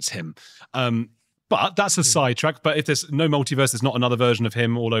they think it's him. But that's a sidetrack. But if there's no multiverse, there's not another version of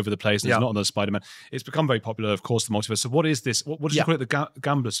him all over the place. There's not another Spider-Man. It's become very popular, of course, the multiverse. So what is this? What did you call it? The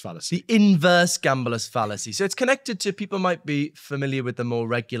gambler's fallacy? The inverse gambler's fallacy. So it's connected to, people might be familiar with the more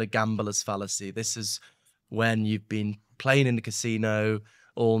regular gambler's fallacy. This is when you've been playing in the casino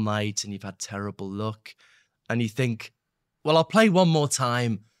all night and you've had terrible luck. And you think, well, I'll play one more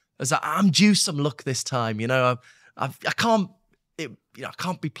time. As I'm due some luck this time. You know, I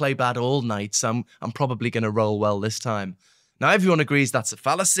can't be play bad all night, so I'm probably going to roll well this time. Now, everyone agrees that's a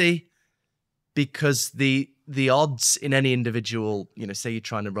fallacy, because the odds in any individual, you know, say you're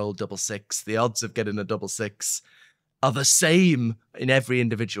trying to roll 666, the odds of getting a 666 are the same in every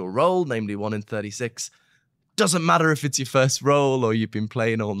individual roll, namely 1 in 36. Doesn't matter if it's your first roll or you've been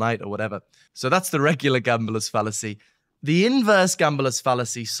playing all night or whatever. So that's the regular gambler's fallacy. The inverse gambler's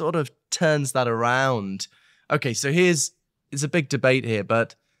fallacy sort of turns that around. Okay, so it's a big debate here,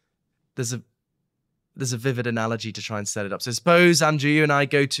 but there's a vivid analogy to try and set it up. So suppose, Andrew, you and I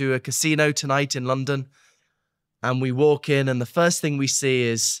go to a casino tonight in London, and we walk in, and the first thing we see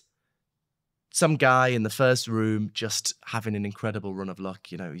is some guy in the first room just having an incredible run of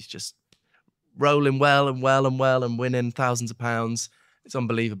luck. You know, he's just rolling well and winning thousands of pounds. It's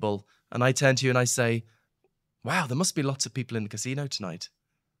unbelievable. And I turn to you and I say, wow, there must be lots of people in the casino tonight.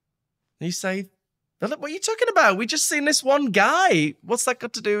 And you say, what are you talking about? We just seen this one guy. What's that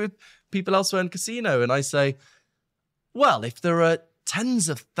got to do with people elsewhere in the casino? And I say, well, if there are tens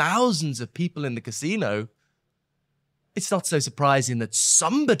of thousands of people in the casino, it's not so surprising that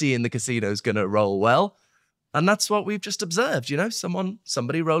somebody in the casino is going to roll well. And that's what we've just observed, you know,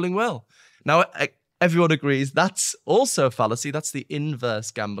 somebody rolling well. Now, everyone agrees that's also a fallacy. That's the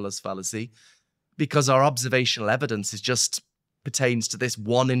inverse gambler's fallacy, because our observational evidence pertains to this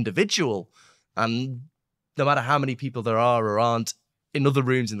one individual. And no matter how many people there are or aren't in other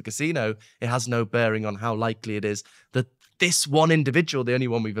rooms in the casino, it has no bearing on how likely it is that this one individual, the only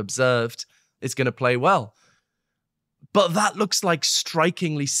one we've observed, is going to play well. But that looks like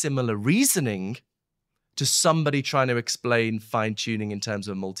strikingly similar reasoning to somebody trying to explain fine-tuning in terms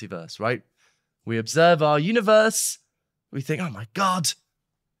of a multiverse, right? We observe our universe, we think, oh my God,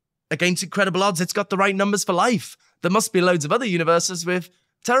 against incredible odds, it's got the right numbers for life. There must be loads of other universes with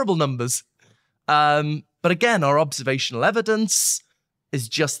terrible numbers. But again, our observational evidence is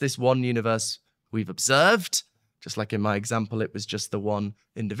just this one universe we've observed. Just like in my example, it was just the one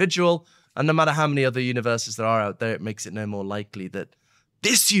individual. And no matter how many other universes there are out there, it makes it no more likely that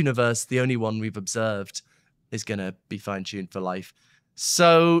this universe, the only one we've observed, is going to be fine-tuned for life.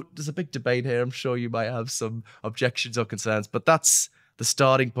 So there's a big debate here. I'm sure you might have some objections or concerns, but that's the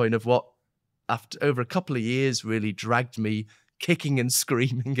starting point of what, after over a couple of years, really dragged me kicking and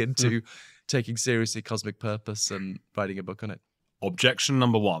screaming into taking seriously cosmic purpose and writing a book on it. Objection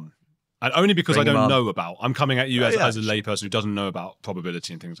number one, and only because Bring I don't him know about, I'm coming at you as a sure. layperson who doesn't know about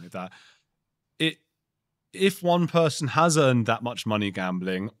probability and things like that. If one person has earned that much money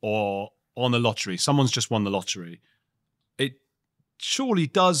gambling or on the lottery, someone's just won the lottery, it surely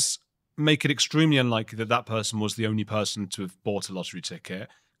does make it extremely unlikely that that person was the only person to have bought a lottery ticket,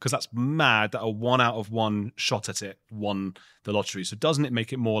 because that's mad that a 1 out of 1 shot at it won the lottery. So doesn't it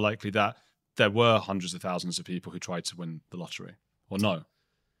make it more likely that there were hundreds of thousands of people who tried to win the lottery, or no?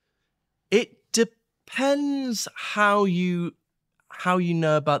 It depends how you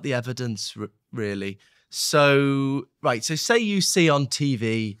know about the evidence, really. So, right, so say you see on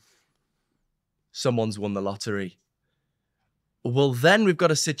TV someone's won the lottery. Well, then we've got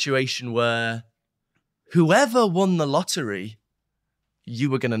a situation where whoever won the lottery,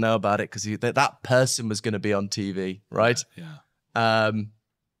 you were going to know about it because that person was going to be on TV, right? Yeah.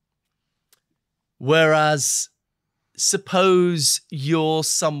 Whereas, suppose you're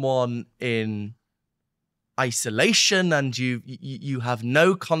someone in isolation and you have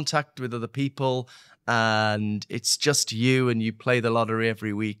no contact with other people, and it's just you, and you play the lottery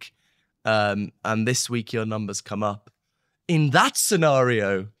every week, and this week your numbers come up. In that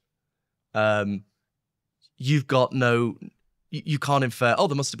scenario, you've got you can't infer, oh,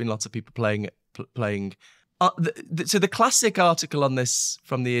 there must have been lots of people playing. So the classic article on this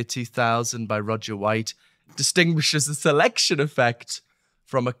from the year 2000 by Roger White distinguishes the selection effect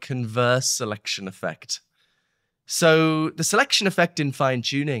from a converse selection effect. So the selection effect in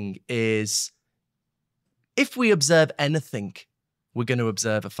fine-tuning is, if we observe anything, we're going to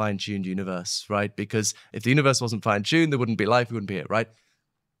observe a fine-tuned universe, right? Because if the universe wasn't fine-tuned, there wouldn't be life, we wouldn't be here, right?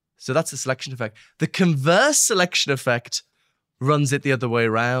 So that's the selection effect. The converse selection effect runs it the other way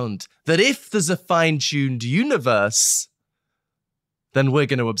around. That if there's a fine-tuned universe, then we're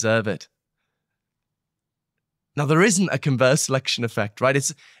going to observe it. Now, there isn't a converse selection effect, right?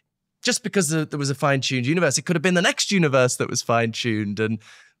 It's just because there was a fine-tuned universe. It could have been the next universe that was fine-tuned, and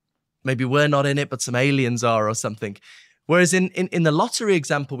maybe we're not in it, but some aliens are or something. Whereas in the lottery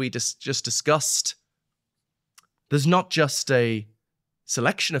example we just discussed, there's not just a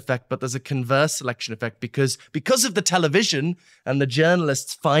selection effect, but there's a converse selection effect because of the television and the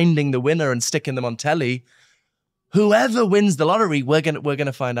journalists finding the winner and sticking them on telly. Whoever wins the lottery, we're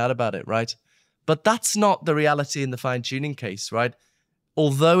gonna find out about it, right? But that's not the reality in the fine-tuning case, right?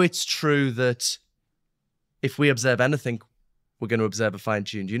 Although it's true that if we observe anything, we're going to observe a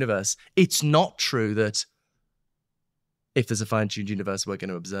fine-tuned universe, it's not true that if there's a fine-tuned universe, we're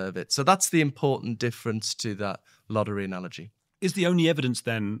going to observe it. So that's the important difference to that lottery analogy. Is the only evidence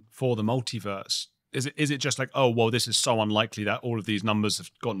then for the multiverse, is it just like, oh, well, this is so unlikely that all of these numbers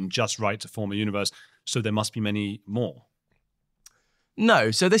have gotten just right to form a universe, so there must be many more? No.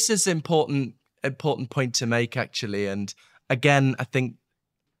 So this is important point to make, actually. And again, I think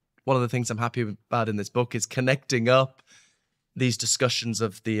one of the things I'm happy about in this book is connecting up these discussions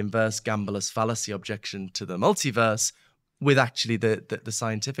of the inverse gambler's fallacy objection to the multiverse with actually the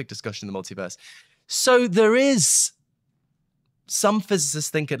scientific discussion of the multiverse. So there is, some physicists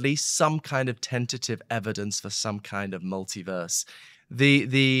think, at least some kind of tentative evidence for some kind of multiverse.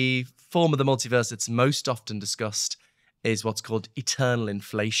 The form of the multiverse that's most often discussed is what's called eternal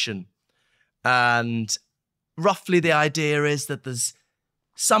inflation. And roughly the idea is that there's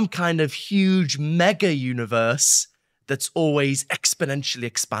some kind of huge mega universe that's always exponentially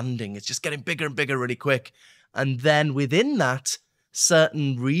expanding. It's just getting bigger and bigger really quick. And then within that,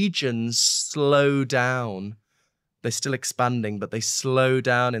 certain regions slow down. They're still expanding, but they slow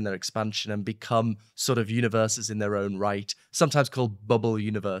down in their expansion and become sort of universes in their own right, sometimes called bubble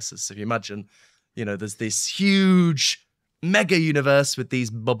universes. So if you imagine, there's this huge mega universe with these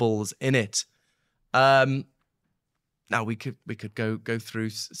bubbles in it. Now we could go through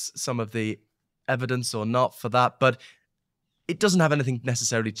some of the evidence or not for that, but it doesn't have anything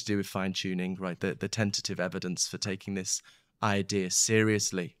necessarily to do with fine-tuning, right? The tentative evidence for taking this idea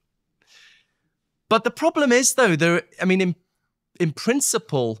seriously. But the problem is, though, in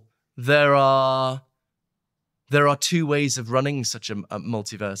principle, there are two ways of running such a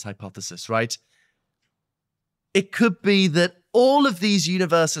multiverse hypothesis, right? It could be that all of these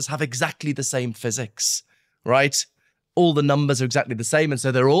universes have exactly the same physics, right? All the numbers are exactly the same, and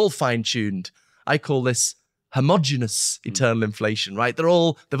so they're all fine-tuned. I call this homogeneous eternal inflation, right? They've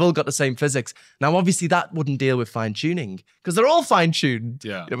all got the same physics. Now, obviously, that wouldn't deal with fine-tuning because they're all fine-tuned.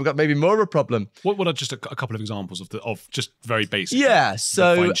 Yeah. We've got maybe more of a problem. What are just a couple of examples of just very basic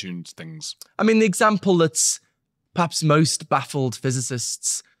so fine-tuned things? I mean, the example that's perhaps most baffled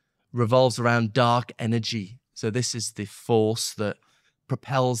physicists revolves around dark energy. So this is the force that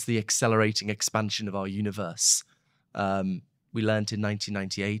propels the accelerating expansion of our universe. We learned in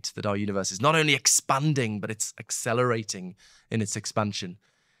 1998 that our universe is not only expanding, but it's accelerating in its expansion.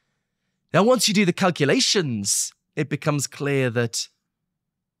 Now, once you do the calculations, it becomes clear that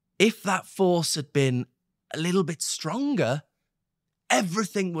if that force had been a little bit stronger,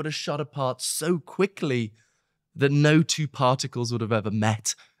 everything would have shot apart so quickly that no two particles would have ever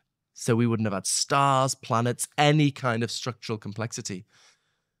met. So we wouldn't have had stars, planets, any kind of structural complexity.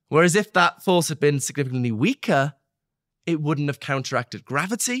 Whereas if that force had been significantly weaker, it wouldn't have counteracted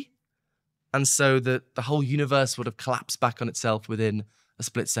gravity. And so the whole universe would have collapsed back on itself within a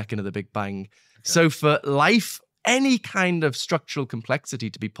split second of the Big Bang. Okay. So for life, any kind of structural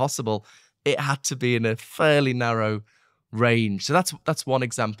complexity to be possible, it had to be in a fairly narrow range. So that's one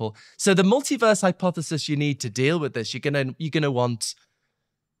example. So the multiverse hypothesis, you need to deal with this. You're gonna want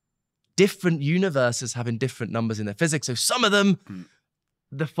different universes having different numbers in their physics. So some of them,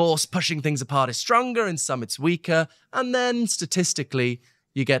 the force pushing things apart is stronger, and some it's weaker. And then statistically,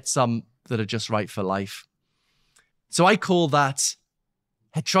 you get some that are just right for life. So I call that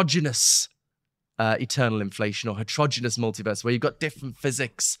heterogeneous eternal inflation, or heterogeneous multiverse, where you've got different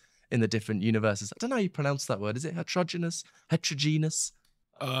physics in the different universes. I don't know how you pronounce that word. Is it heterogeneous? Heterogeneous?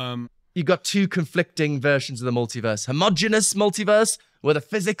 You've got two conflicting versions of the multiverse. Homogeneous multiverse, where the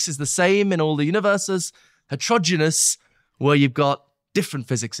physics is the same in all the universes. Heterogeneous, where you've got different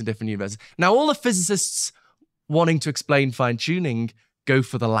physics in different universes. Now, all the physicists wanting to explain fine-tuning go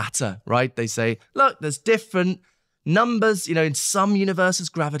for the latter, right? They say, look, there's different numbers. In some universes,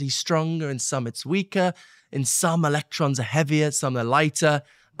 gravity's stronger, in some it's weaker. In some, electrons are heavier, some are lighter.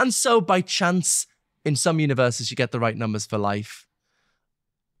 And so by chance, in some universes, you get the right numbers for life.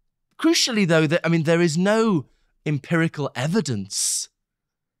 Crucially, though, there is no empirical evidence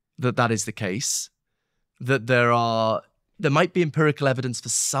that that is the case, that there might be empirical evidence for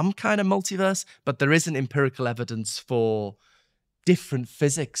some kind of multiverse, but there isn't empirical evidence for different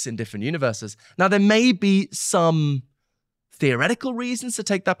physics in different universes. Now, there may be some theoretical reasons to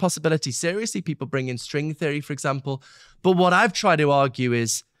take that possibility seriously. People bring in string theory, for example. But what I've tried to argue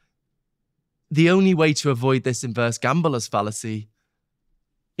is the only way to avoid this inverse gambler's fallacy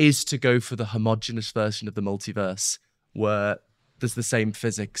is to go for the homogeneous version of the multiverse, where there's the same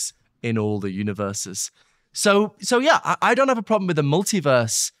physics in all the universes. So yeah, I don't have a problem with the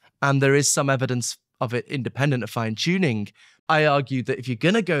multiverse, and there is some evidence of it independent of fine-tuning. I argue that if you're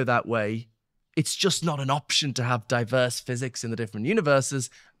going to go that way, it's just not an option to have diverse physics in the different universes,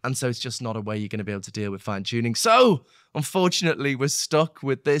 and so it's just not a way you're going to be able to deal with fine-tuning. So, unfortunately, we're stuck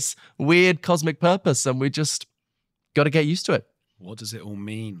with this weird cosmic purpose, and we just got to get used to it. What does it all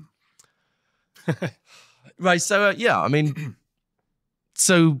mean? Right, so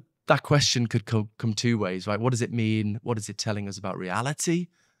so that question could come two ways, right? What does it mean? What is it telling us about reality?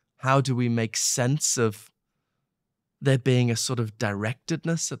 How do we make sense of there being a sort of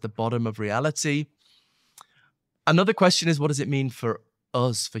directedness at the bottom of reality? Another question is, what does it mean for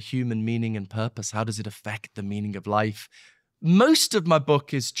us, for human meaning and purpose? How does it affect the meaning of life? Most of my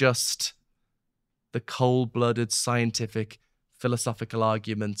book is just the cold-blooded scientific philosophical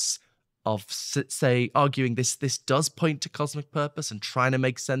arguments of, say, arguing this does point to cosmic purpose and trying to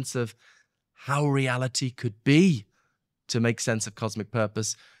make sense of how reality could be to make sense of cosmic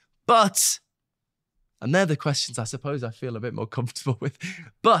purpose. But, and they're the questions I suppose I feel a bit more comfortable with,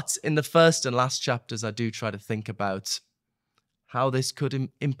 but in the first and last chapters, I do try to think about how this could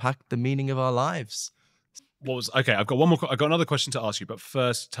impact the meaning of our lives. Okay, I've got another question to ask you, but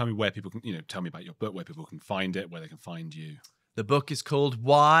first tell me where people can, tell me about your book, where people can find it, where they can find you. The book is called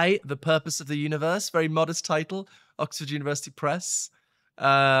Why? The Purpose of the Universe. Very modest title, Oxford University Press.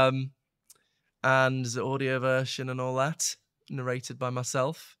 And there's an audio version and all that, narrated by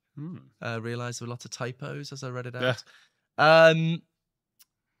myself. I realised there were lots of typos as I read it out. Yeah.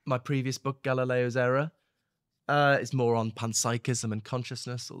 My previous book, Galileo's Error, is more on panpsychism and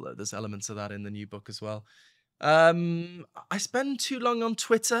consciousness, although there's elements of that in the new book as well. I spend too long on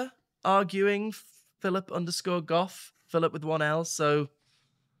Twitter arguing, Philip_Goff, Philip with one L. So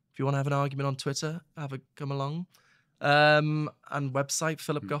if you want to have an argument on Twitter, come along. And website,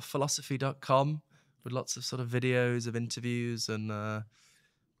 philipgoffphilosophy.com, with lots of sort of videos of interviews and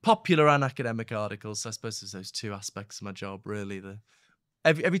popular and academic articles. So I suppose there's those two aspects of my job, really, the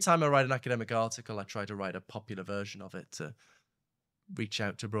every time I write an academic article, I try to write a popular version of it to reach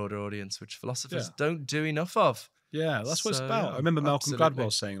out to a broader audience, which philosophers don't do enough of. Yeah, that's what it's So, about. yeah, I remember Malcolm absolutely.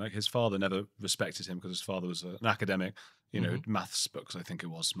 Gladwell saying like his father never respected him because his father was an academic, maths books, I think it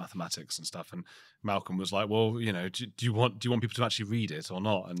was, mathematics and stuff. And Malcolm was like, well, do you want people to actually read it or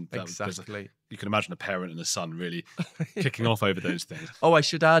not? And Exactly. you can imagine a parent and a son really kicking off over those things. Oh, I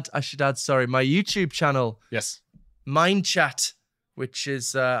should add, sorry, my YouTube channel. Yes. Mind Chat, which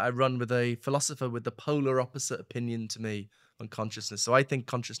is I run with a philosopher with the polar opposite opinion to me on consciousness. So I think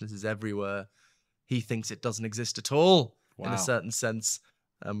consciousness is everywhere. He thinks it doesn't exist at all in a certain sense.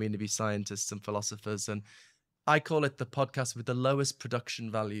 And we interview scientists and philosophers. And I call it the podcast with the lowest production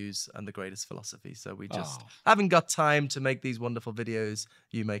values and the greatest philosophy. So we just haven't got time to make these wonderful videos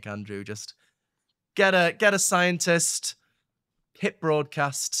you make, Andrew. Just get a scientist, hit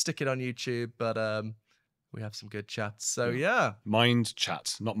broadcast, stick it on YouTube. But we have some good chats. So, yeah. Mind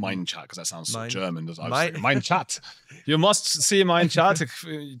Chat, not Mind Chat, because that sounds so German. Mind Chat. You must see Mind Chat.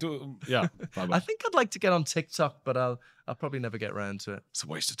 Yeah. I think I'd like to get on TikTok, but I'll probably never get around to it. It's a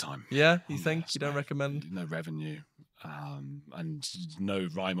waste of time. Yeah? You think? You don't recommend? No revenue. And no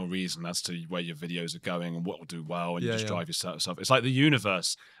rhyme or reason as to where your videos are going and what will do well. And you just drive yourself. It's like the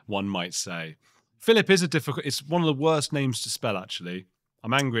universe, one might say. Philip is it's one of the worst names to spell, actually.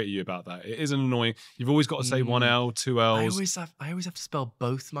 I'm angry at you about that. It is annoying. You've always got to say one L, two L's. I always have to spell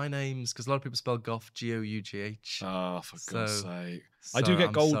both my names because a lot of people spell Goff, Gough. Oh, for God's sake. I do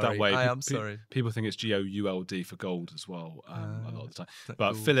get gold that way. I am sorry. People think it's Gould for gold as well a lot of the time.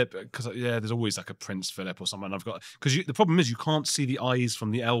 But Philip, because there's always like a Prince Philip or something. Because the problem is you can't see the I's from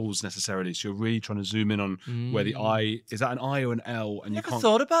the L's necessarily. So you're really trying to zoom in on where the I is. That an I or an L? And you never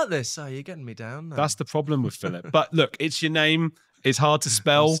thought about this. Oh, you're getting me down now. That's the problem with Philip. But look, it's your name. It's hard to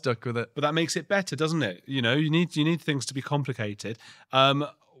spell. I'm stuck with it. But that makes it better, doesn't it? You need things to be complicated.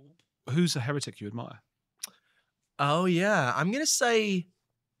 Who's a heretic you admire? Oh, yeah. I'm going to say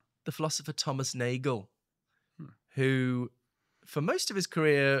the philosopher Thomas Nagel, who for most of his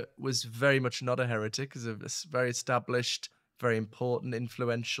career was very much not a heretic, as a very established, very important,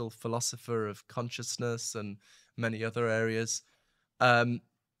 influential philosopher of consciousness and many other areas.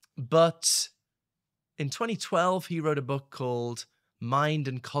 But in 2012, he wrote a book called Mind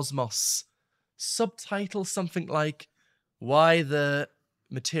and Cosmos, subtitle something like Why the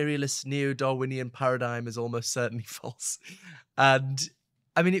Materialist Neo-Darwinian Paradigm is Almost Certainly False. And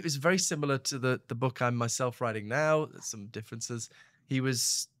I mean, it was very similar to the book I'm myself writing now. There's some differences. He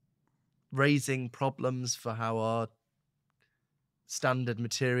was raising problems for how our standard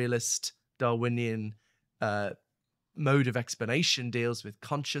materialist Darwinian mode of explanation deals with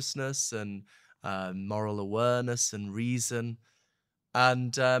consciousnness and moral awareness and reason.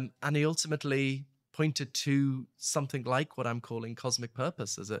 And he ultimately pointed to something like what I'm calling cosmic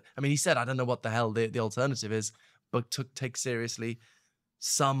purpose. He said, I don't know what the hell the alternative is, but take seriously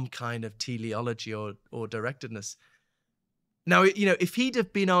some kind of teleology or directedness. Now, if he'd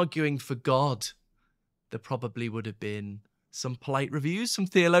have been arguing for God, there probably would have been some polite reviews from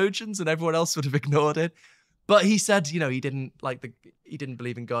theologians and everyone else would have ignored it. But he said, he didn't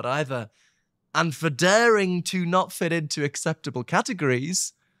believe in God either. And for daring to not fit into acceptable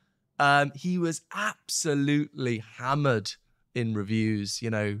categories, he was absolutely hammered in reviews.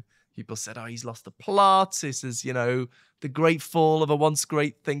 People said, oh, he's lost the plot. This is, the great fall of a once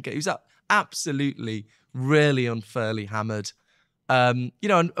great thinker. He was absolutely, really unfairly hammered. And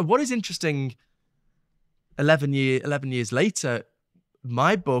what is interesting, 11 years later,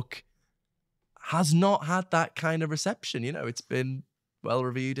 my book has not had that kind of reception. It's been well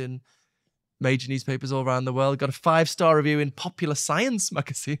reviewed in major newspapers all around the world, got a 5-star review in Popular Science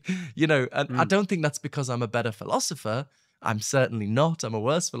magazine, and I don't think that's because I'm a better philosopher. I'm certainly not. I'm a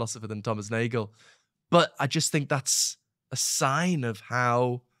worse philosopher than Thomas Nagel. But I just think that's a sign of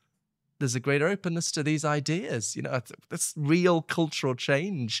how there's a greater openness to these ideas. That's real cultural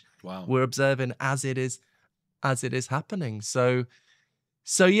change we're observing as it is happening. So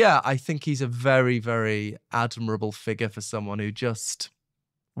yeah, I think he's a very, very admirable figure for someone who just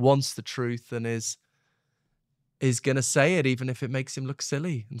wants the truth and is going to say it, even if it makes him look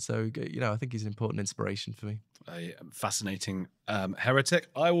silly. And so, I think he's an important inspiration for me. A fascinating heretic.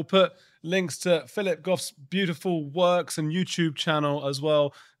 I will put links to Philip Goff's beautiful works and YouTube channel as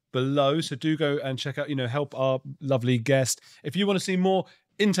well below. So do go and check out, help our lovely guest. If you want to see more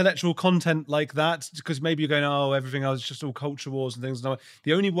intellectual content like that, because maybe you're going, oh, everything else is just all culture wars and things. No,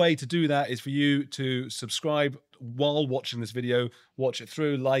 the only way to do that is for you to subscribe while watching this video, watch it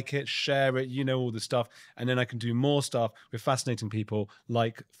through, like it, share it, you know, all the stuff. And then I can do more stuff with fascinating people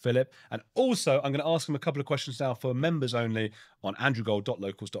like Philip. And also, I'm going to ask him a couple of questions now for members only on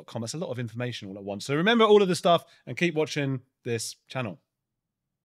andrewgold.locals.com. That's a lot of information all at once. So remember all of the stuff and keep watching this channel.